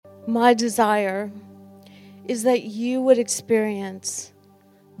My desire is that you would experience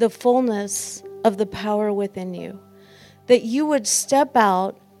the fullness of the power within you, that you would step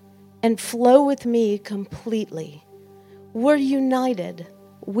out and flow with me completely. We're united.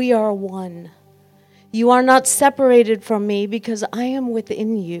 We are one. You are not separated from me because I am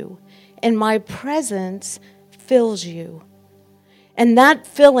within you, and my presence fills you. And that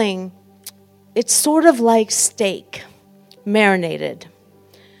filling, it's sort of like steak, marinated.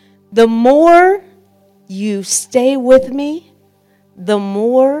 The more you stay with me, the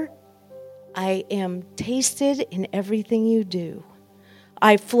more I am tasted in everything you do.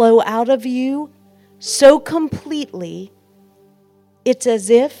 I flow out of you so completely, it's as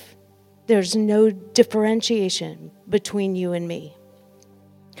if there's no differentiation between you and me.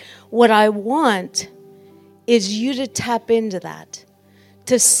 What I want is you to tap into that,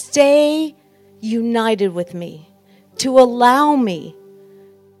 to stay united with me, to allow me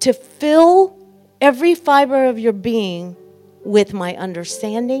to fill every fiber of your being with my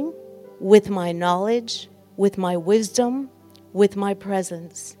understanding, with my knowledge, with my wisdom, with my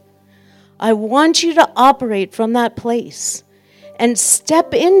presence. I want you to operate from that place and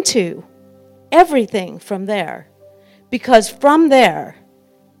step into everything from there, because from there,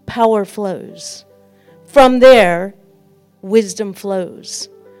 power flows. From there, wisdom flows.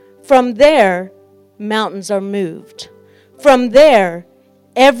 From there, mountains are moved. From there,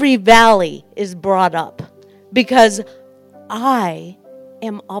 every valley is brought up, because I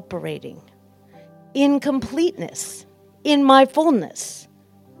am operating in completeness, in my fullness.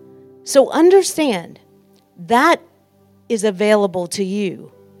 So understand, that is available to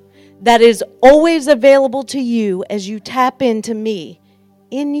you. That is always available to you as you tap into me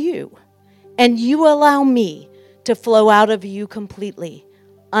in you. And you allow me to flow out of you completely,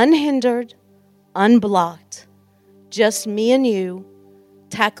 unhindered, unblocked, just me and you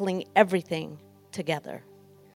tackling everything together.